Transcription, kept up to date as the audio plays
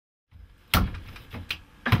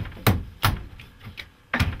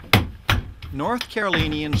North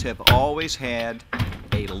Carolinians have always had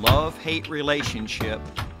a love-hate relationship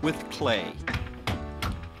with clay.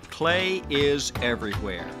 Clay is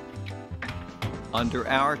everywhere. Under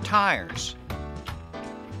our tires.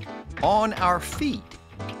 On our feet.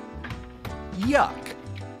 Yuck.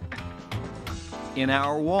 In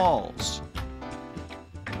our walls.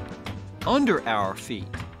 Under our feet.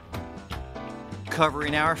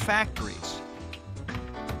 Covering our factories.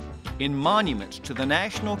 In monuments to the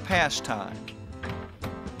national pastime.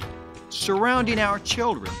 Surrounding our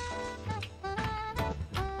children.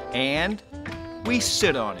 And we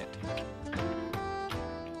sit on it.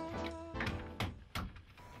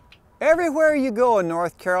 Everywhere you go in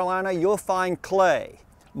North Carolina, you'll find clay.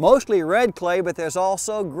 Mostly red clay, but there's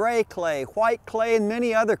also gray clay, white clay, and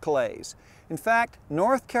many other clays. In fact,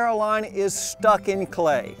 North Carolina is stuck in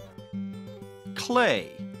clay.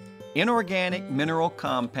 Clay, inorganic mineral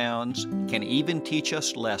compounds, can even teach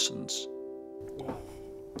us lessons.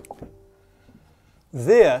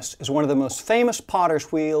 This is one of the most famous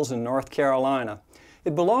potter's wheels in North Carolina.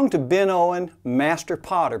 It belonged to Ben Owen, master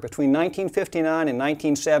potter, between 1959 and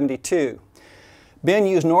 1972. Ben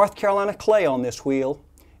used North Carolina clay on this wheel,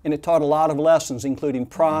 and it taught a lot of lessons, including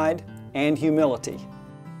pride and humility.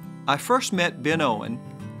 I first met Ben Owen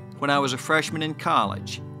when I was a freshman in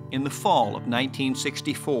college in the fall of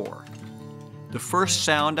 1964. The first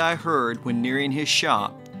sound I heard when nearing his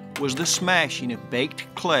shop was the smashing of baked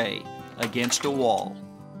clay against a wall.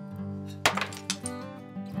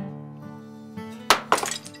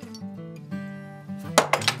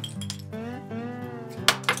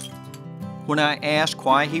 When I asked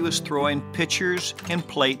why he was throwing pitchers and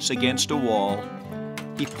plates against a wall,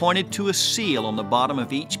 he pointed to a seal on the bottom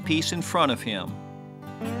of each piece in front of him.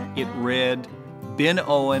 It read, Ben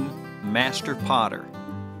Owen, Master Potter.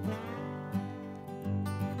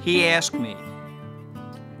 He asked me,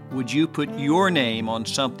 would you put your name on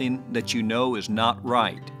something that you know is not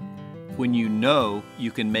right, when you know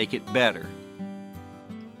you can make it better?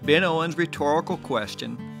 Ben Owen's rhetorical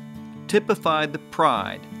question typified the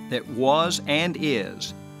pride that was and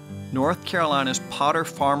is North Carolina's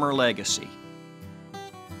potter-farmer legacy.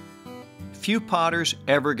 Few potters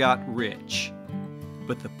ever got rich,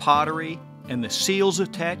 but the pottery and the seals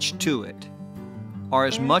attached to it are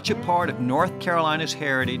as much a part of North Carolina's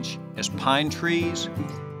heritage as pine trees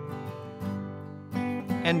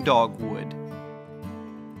and dogwood.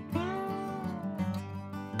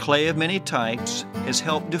 Clay of many types has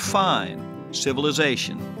helped define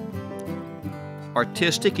civilization.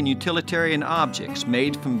 Artistic and utilitarian objects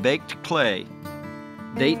made from baked clay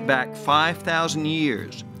date back 5,000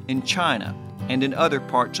 years in China and in other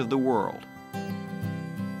parts of the world.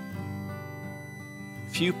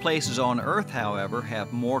 Few places on Earth, however,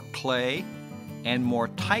 have more clay and more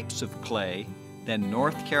types of clay than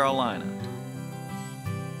North Carolina.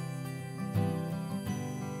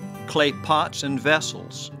 Clay pots and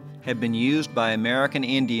vessels have been used by American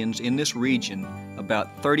Indians in this region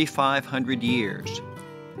about 3,500 years.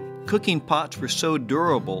 Cooking pots were so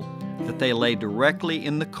durable that they lay directly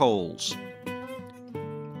in the coals.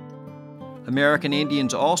 American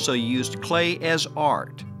Indians also used clay as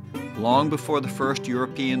art long before the first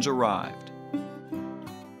Europeans arrived.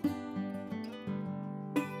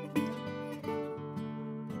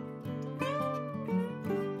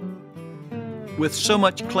 With so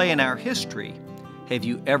much clay in our history, have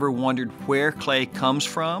you ever wondered where clay comes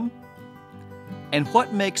from? And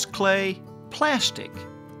what makes clay plastic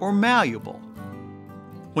or malleable?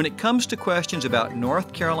 When it comes to questions about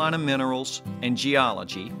North Carolina minerals and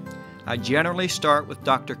geology, I generally start with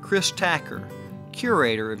Dr. Chris Tacker,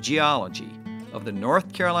 Curator of Geology of the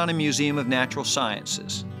North Carolina Museum of Natural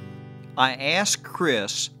Sciences. I ask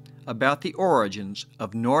Chris about the origins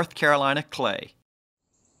of North Carolina clay.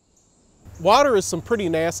 Water is some pretty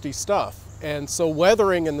nasty stuff, and so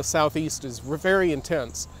weathering in the southeast is very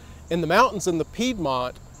intense. In the mountains in the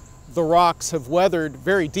Piedmont, the rocks have weathered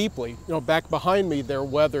very deeply. You know, back behind me, they're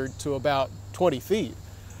weathered to about 20 feet.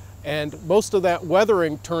 And most of that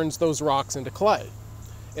weathering turns those rocks into clay.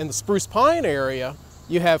 In the spruce pine area,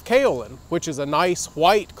 you have kaolin, which is a nice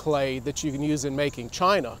white clay that you can use in making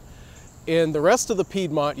china. In the rest of the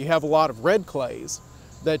Piedmont, you have a lot of red clays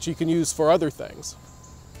that you can use for other things.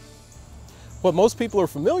 What most people are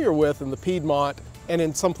familiar with in the Piedmont and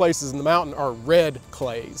in some places in the mountain are red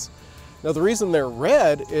clays. Now the reason they're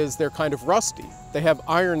red is they're kind of rusty. They have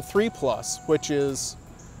iron 3+, which is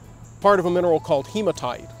part of a mineral called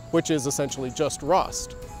hematite, which is essentially just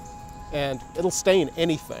rust. And it'll stain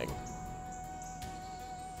anything.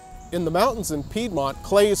 In the mountains in Piedmont,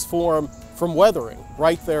 clays form from weathering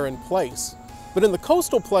right there in place. But in the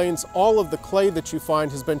coastal plains, all of the clay that you find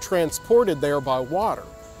has been transported there by water.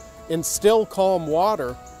 In still, calm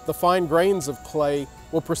water, the fine grains of clay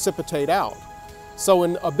will precipitate out. So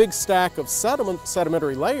in a big stack of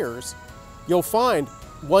sedimentary layers, you'll find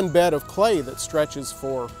one bed of clay that stretches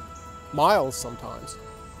for miles sometimes.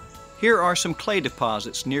 Here are some clay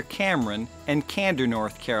deposits near Cameron and Candor,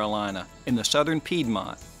 North Carolina, in the southern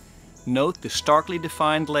Piedmont. Note the starkly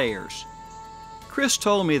defined layers. Chris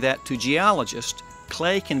told me that to geologists,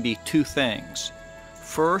 clay can be two things.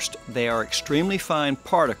 First, they are extremely fine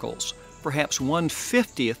particles, perhaps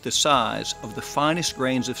 1/50th the size of the finest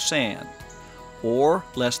grains of sand, or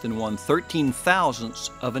less than 1/13,000th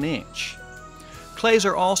of an inch. Clays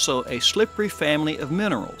are also a slippery family of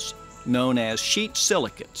minerals, known as sheet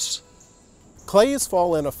silicates. Clays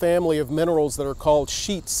fall in a family of minerals that are called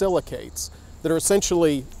sheet silicates, that are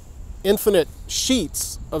essentially infinite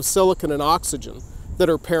sheets of silicon and oxygen that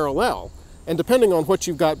are parallel. And depending on what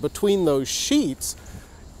you've got between those sheets,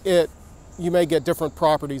 you may get different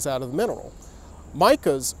properties out of the mineral.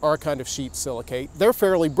 Micas are a kind of sheet silicate. They're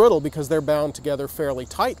fairly brittle because they're bound together fairly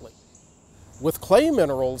tightly. With clay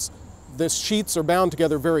minerals, the sheets are bound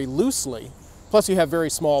together very loosely, plus you have very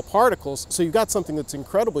small particles, so you've got something that's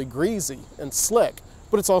incredibly greasy and slick,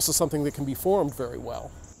 but it's also something that can be formed very well.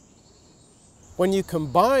 When you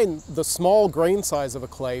combine the small grain size of a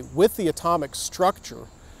clay with the atomic structure,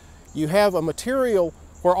 you have a material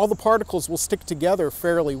where all the particles will stick together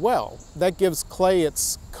fairly well. That gives clay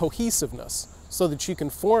its cohesiveness so that you can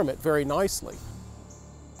form it very nicely.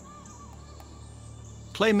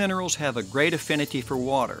 Clay minerals have a great affinity for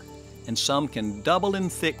water, and some can double in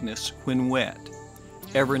thickness when wet.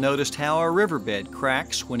 Ever noticed how a riverbed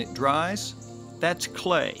cracks when it dries? That's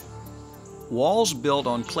clay. Walls built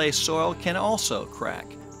on clay soil can also crack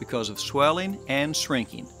because of swelling and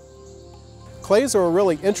shrinking. Clays are a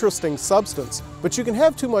really interesting substance, but you can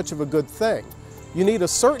have too much of a good thing. You need a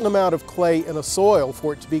certain amount of clay in a soil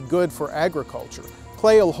for it to be good for agriculture.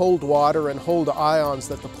 Clay will hold water and hold the ions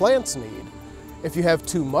that the plants need. If you have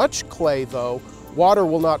too much clay, though, water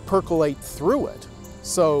will not percolate through it,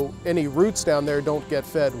 so any roots down there don't get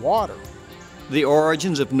fed water. The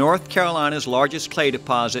origins of North Carolina's largest clay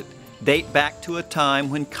deposit date back to a time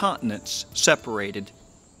when continents separated.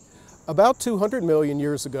 About 200 million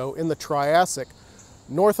years ago, in the Triassic,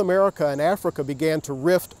 North America and Africa began to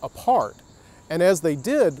rift apart. And as they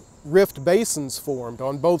did, rift basins formed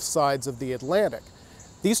on both sides of the Atlantic.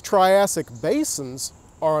 These Triassic basins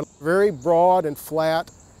are very broad and flat,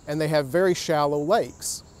 and they have very shallow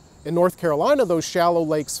lakes. In North Carolina, those shallow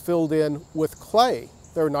lakes filled in with clay.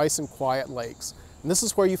 They're nice and quiet lakes. And this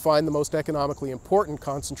is where you find the most economically important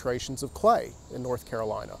concentrations of clay in North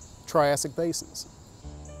Carolina, Triassic basins.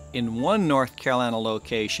 In one North Carolina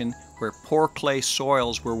location where poor clay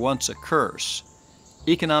soils were once a curse,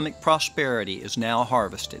 economic prosperity is now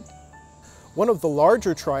harvested. One of the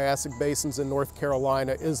larger Triassic basins in North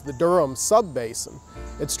Carolina is the Durham Subbasin.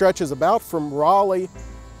 It stretches about from Raleigh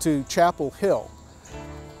to Chapel Hill.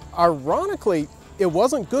 Ironically, it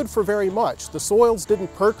wasn't good for very much. The soils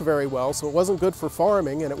didn't perk very well, so it wasn't good for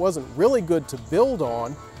farming, and it wasn't really good to build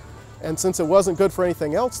on. And since it wasn't good for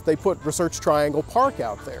anything else, they put Research Triangle Park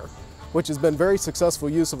out there, which has been very successful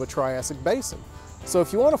use of a Triassic basin. So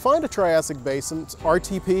if you want to find a Triassic basin, it's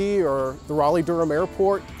RTP or the Raleigh-Durham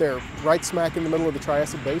Airport. They're right smack in the middle of the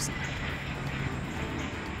Triassic basin.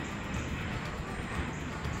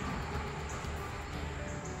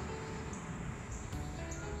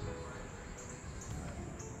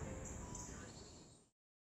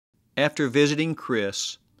 After visiting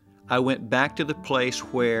Chris, I went back to the place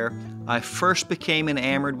where I first became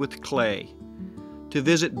enamored with clay, to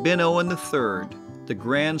visit Ben Owen III, the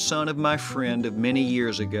grandson of my friend of many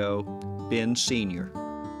years ago, Ben Sr.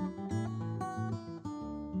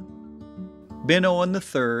 Ben Owen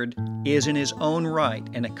III is in his own right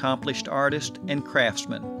an accomplished artist and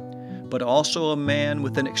craftsman, but also a man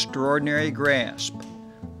with an extraordinary grasp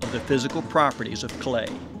of the physical properties of clay.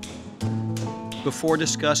 Before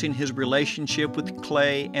discussing his relationship with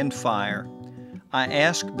clay and fire, I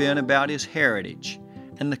asked Ben about his heritage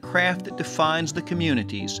and the craft that defines the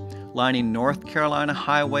communities lining North Carolina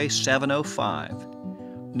Highway 705,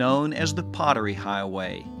 known as the Pottery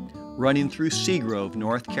Highway, running through Seagrove,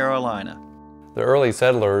 North Carolina. The early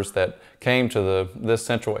settlers that came to this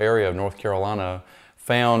central area of North Carolina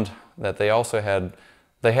found that they had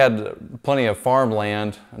plenty of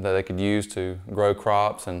farmland that they could use to grow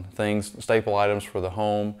crops and things, staple items for the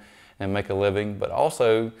home and make a living, but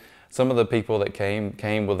also some of the people that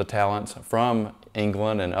came with the talents from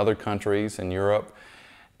England and other countries in Europe,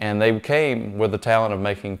 and they came with the talent of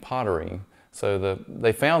making pottery. So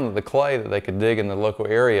they found that the clay that they could dig in the local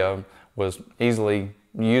area was easily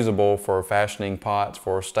usable for fashioning pots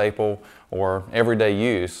for staple or everyday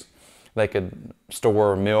use. They could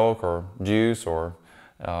store milk or juice, or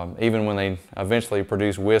even when they eventually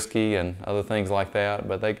produced whiskey and other things like that.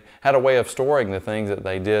 But they had a way of storing the things that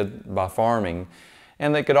they did by farming.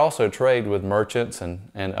 And they could also trade with merchants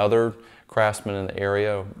and other craftsmen in the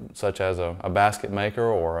area, such as a basket maker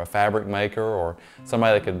or a fabric maker or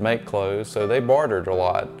somebody that could make clothes. So they bartered a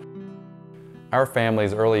lot. Our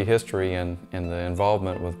family's early history and the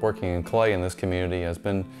involvement with working in clay in this community has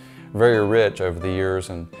been very rich over the years,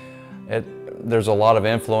 and there's a lot of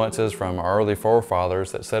influences from our early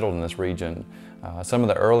forefathers that settled in this region. Some of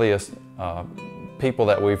the earliest people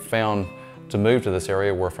that we've found to move to this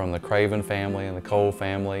area were from the Craven family and the Cole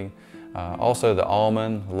family, also the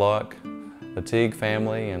Allman, Luck, the Teague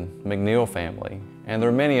family, and McNeil family. And there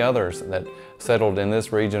are many others that settled in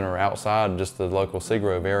this region or outside just the local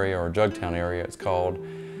Seagrove area, or Jugtown area it's called.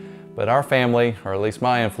 But our family, or at least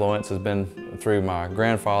my influence, has been through my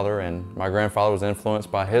grandfather, and my grandfather was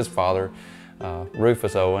influenced by his father,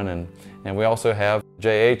 Rufus Owen, and we also have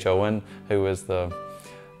J.H. Owen, who is the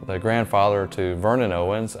grandfather to Vernon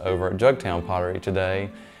Owens over at Jugtown Pottery today.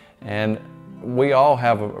 And we all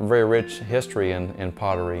have a very rich history in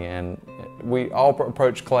pottery, and we all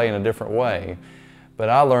approach clay in a different way. But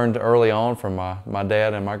I learned early on from my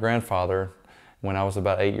dad and my grandfather when I was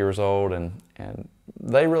about 8 years old, and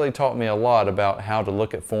they really taught me a lot about how to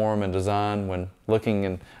look at form and design when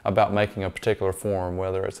looking about making a particular form,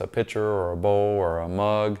 whether it's a pitcher or a bowl or a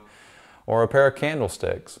mug or a pair of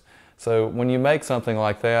candlesticks. So when you make something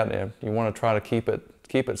like that, you want to try to keep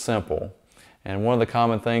it simple. And one of the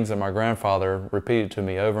common things that my grandfather repeated to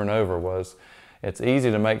me over and over was, it's easy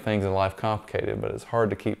to make things in life complicated, but it's hard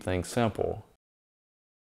to keep things simple.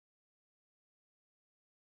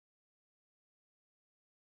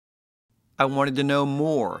 I wanted to know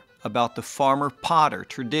more about the farmer potter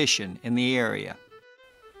tradition in the area.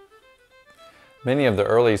 Many of the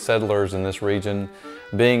early settlers in this region,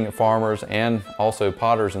 being farmers and also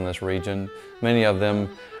potters in this region, many of them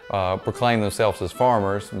proclaim themselves as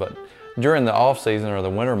farmers, but during the off-season or the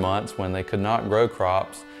winter months when they could not grow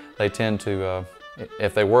crops, they tend to,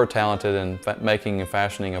 if they were talented in making and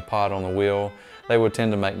fashioning a pot on the wheel, they would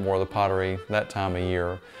tend to make more of the pottery that time of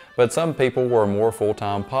year. But some people were more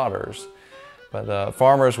full-time potters. But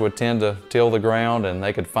farmers would tend to till the ground, and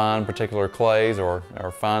they could find particular clays or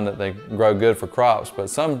find that they grow good for crops. But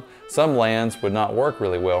some lands would not work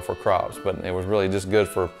really well for crops, but it was really just good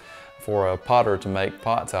for a potter to make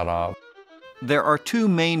pots out of. There are two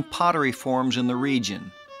main pottery forms in the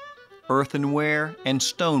region, earthenware and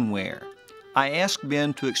stoneware. I asked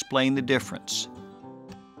Ben to explain the difference.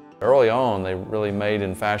 Early on, they really made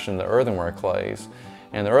and fashioned the earthenware clays.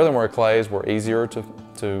 And the earthenware clays were easier to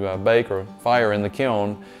bake or fire in the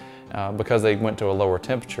kiln because they went to a lower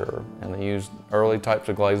temperature. And they used early types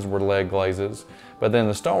of glazes were lead glazes. But then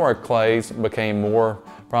the stoneware clays became more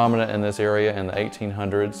prominent in this area in the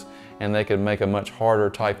 1800s, and they could make a much harder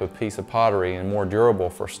type of piece of pottery and more durable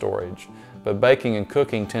for storage. But baking and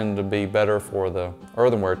cooking tended to be better for the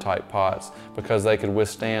earthenware type pots because they could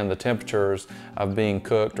withstand the temperatures of being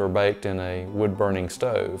cooked or baked in a wood-burning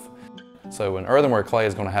stove. So an earthenware clay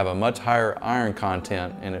is going to have a much higher iron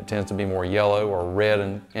content, and it tends to be more yellow or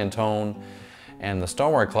red in tone. And the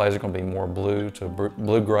stoneware clays are going to be more blue to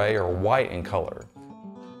blue-gray or white in color.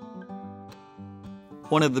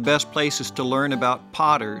 One of the best places to learn about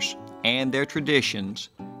potters and their traditions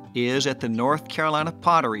is at the North Carolina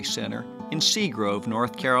Pottery Center in Seagrove,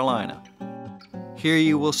 North Carolina. Here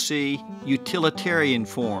you will see utilitarian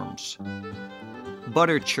forms,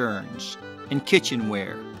 butter churns, and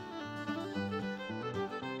kitchenware.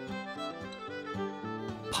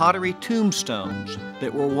 Pottery tombstones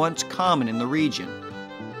that were once common in the region.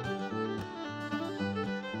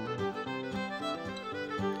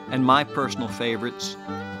 And my personal favorites,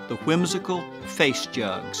 the whimsical face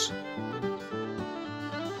jugs.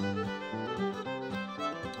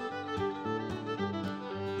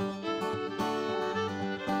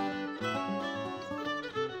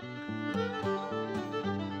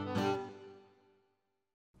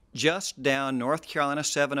 Just down North Carolina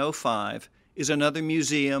 705 is another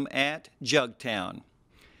museum at Jugtown.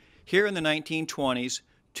 Here in the 1920s,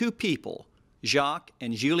 two people, Jacques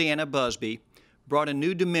and Juliana Busby, brought a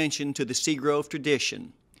new dimension to the Seagrove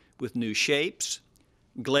tradition with new shapes,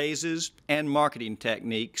 glazes, and marketing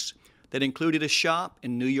techniques that included a shop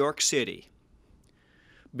in New York City.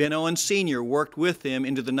 Ben Owen Sr. worked with them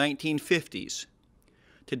into the 1950s.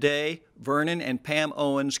 Today, Vernon and Pam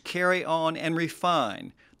Owens carry on and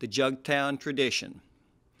refine the Jugtown tradition.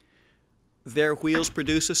 Their wheels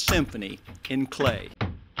produce a symphony in clay.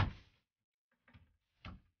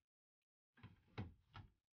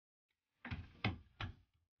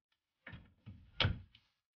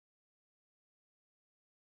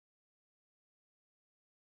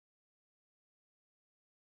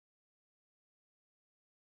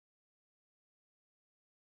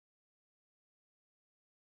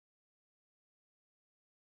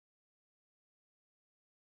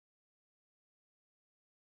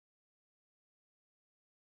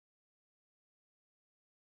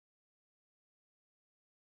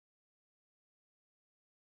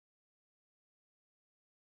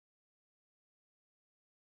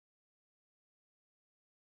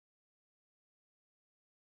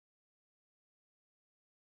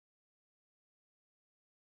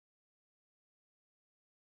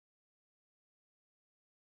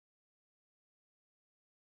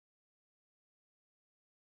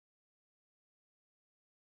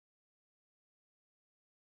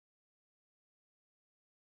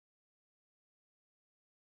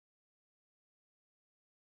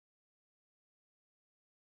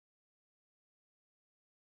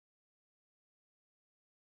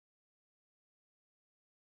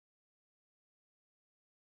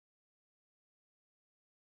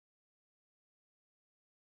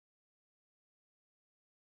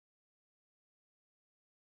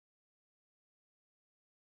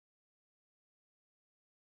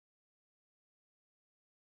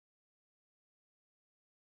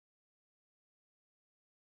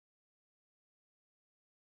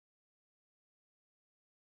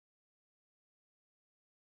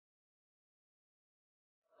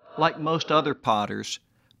 Like most other potters,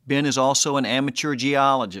 Ben is also an amateur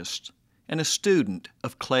geologist and a student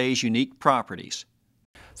of clay's unique properties.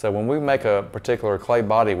 So when we make a particular clay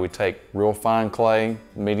body, we take real fine clay,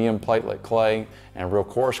 medium platelet clay, and real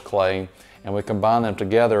coarse clay, and we combine them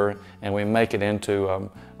together and we make it into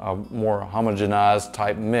a more homogenized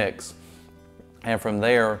type mix. And from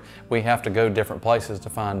there, we have to go different places to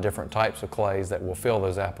find different types of clays that will fill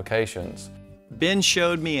those applications. Ben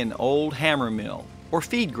showed me an old hammer mill or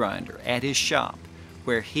feed grinder at his shop,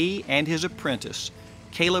 where he and his apprentice,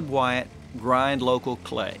 Caleb Wyatt, grind local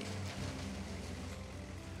clay.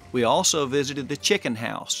 We also visited the chicken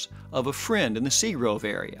house of a friend in the Seagrove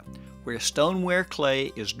area, where stoneware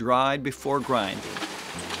clay is dried before grinding.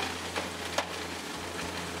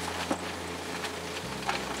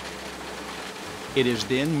 It is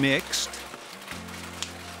then mixed,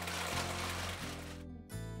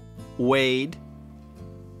 weighed,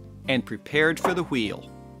 and prepared for the wheel.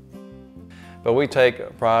 But we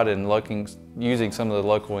take pride in using some of the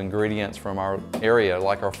local ingredients from our area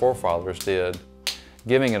like our forefathers did.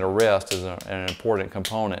 Giving it a rest is an important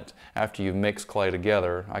component after you mix clay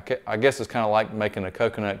together. I guess it's kind of like making a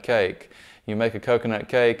coconut cake. You make a coconut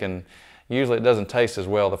cake and usually it doesn't taste as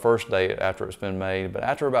well the first day after it's been made, but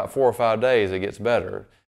after about 4 or 5 days it gets better.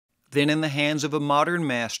 Then in the hands of a modern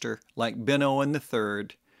master like Ben Owen III,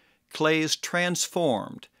 clay is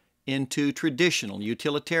transformed into traditional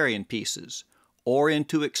utilitarian pieces or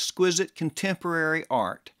into exquisite contemporary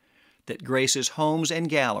art that graces homes and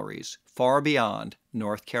galleries far beyond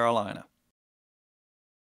North Carolina.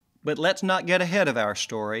 But let's not get ahead of our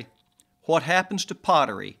story. What happens to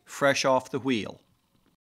pottery fresh off the wheel?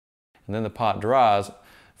 And then the pot dries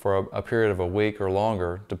for a period of a week or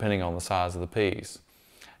longer, depending on the size of the piece.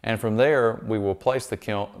 And from there, we will place the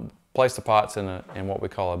pots in what we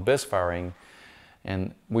call a bisque firing.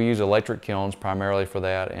 And we use electric kilns primarily for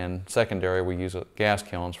that, and secondary we use gas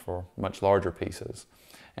kilns for much larger pieces.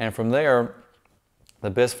 And from there,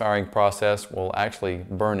 the bisque firing process will actually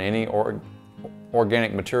burn any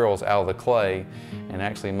organic materials out of the clay and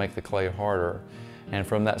actually make the clay harder. And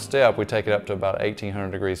from that step, we take it up to about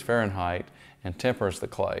 1800 degrees Fahrenheit and tempers the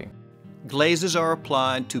clay. Glazes are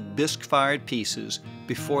applied to bisque-fired pieces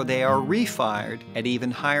before they are refired at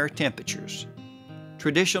even higher temperatures.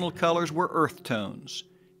 Traditional colors were earth tones,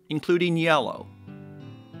 including yellow,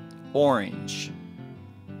 orange,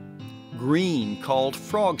 green called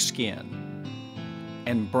frog skin,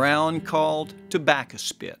 and brown called tobacco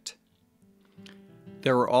spit.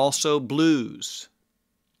 There were also blues,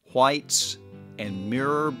 whites, and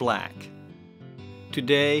mirror black.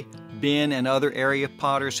 Today, Ben and other area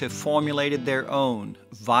potters have formulated their own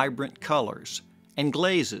vibrant colors and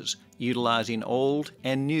glazes utilizing old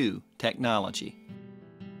and new technology.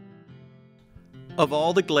 Of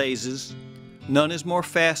all the glazes, none is more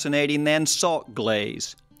fascinating than salt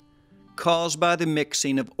glaze, caused by the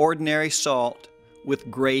mixing of ordinary salt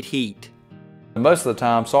with great heat. Most of the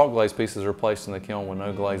time, salt glaze pieces are placed in the kiln with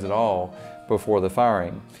no glaze at all before the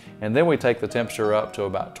firing. And then we take the temperature up to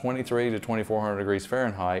about 23 to 2400 degrees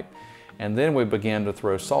Fahrenheit, and then we began to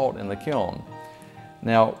throw salt in the kiln.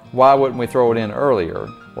 Now, why wouldn't we throw it in earlier?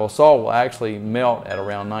 Well, salt will actually melt at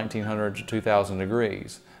around 1900 to 2000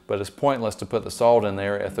 degrees, but it's pointless to put the salt in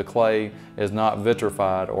there if the clay is not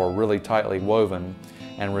vitrified or really tightly woven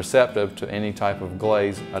and receptive to any type of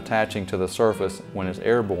glaze attaching to the surface when it's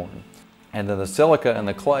airborne. And then the silica in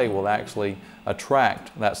the clay will actually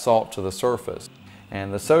attract that salt to the surface.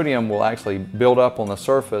 And the sodium will actually build up on the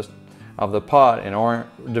surface of the pot and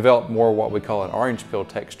develop more what we call an orange peel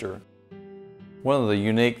texture. One of the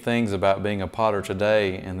unique things about being a potter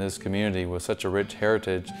today in this community with such a rich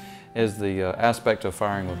heritage is the aspect of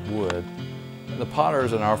firing with wood. The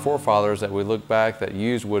potters and our forefathers that we look back that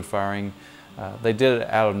used wood firing, they did it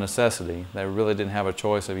out of necessity. They really didn't have a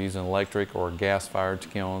choice of using electric or gas-fired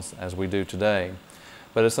kilns as we do today.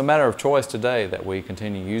 But it's a matter of choice today that we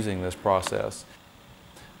continue using this process.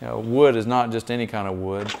 You know, wood is not just any kind of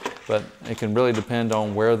wood, but it can really depend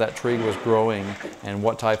on where that tree was growing and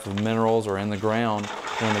what type of minerals are in the ground.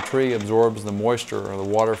 When the tree absorbs the moisture or the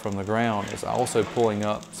water from the ground, it's also pulling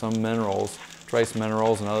up some minerals, trace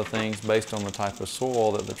minerals and other things based on the type of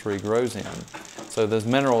soil that the tree grows in. So those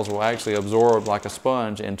minerals will actually absorb like a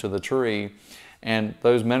sponge into the tree, and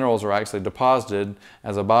those minerals are actually deposited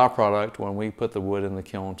as a byproduct when we put the wood in the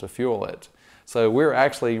kiln to fuel it. So we're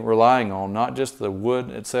actually relying on not just the wood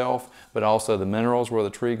itself, but also the minerals where the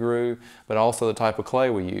tree grew, but also the type of clay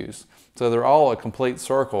we use. So they're all a complete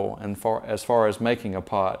circle as far as making a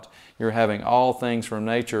pot. You're having all things from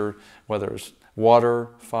nature, whether it's water,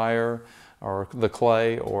 fire, or the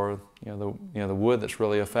clay, or the wood that's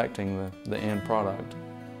really affecting the end product.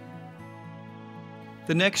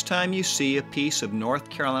 The next time you see a piece of North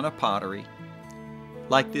Carolina pottery,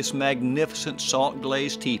 like this magnificent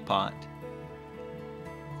salt-glazed teapot,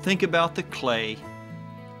 think about the clay,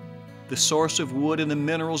 the source of wood and the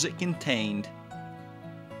minerals it contained,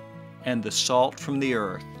 and the salt from the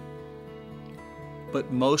earth.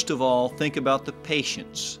 But most of all, think about the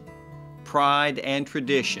patience, pride, and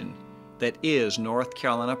tradition that is North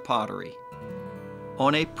Carolina pottery.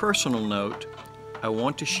 On a personal note, I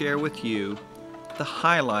want to share with you the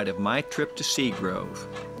highlight of my trip to Seagrove.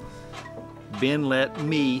 Ben let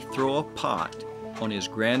me throw a pot on his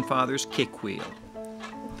grandfather's kick wheel,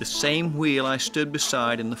 the same wheel I stood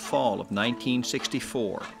beside in the fall of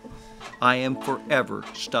 1964. I am forever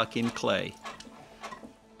stuck in clay.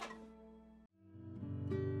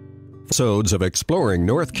 Episodes of Exploring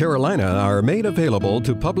North Carolina are made available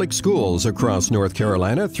to public schools across North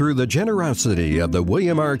Carolina through the generosity of the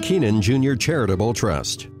William R. Keenan Jr. Charitable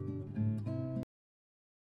Trust.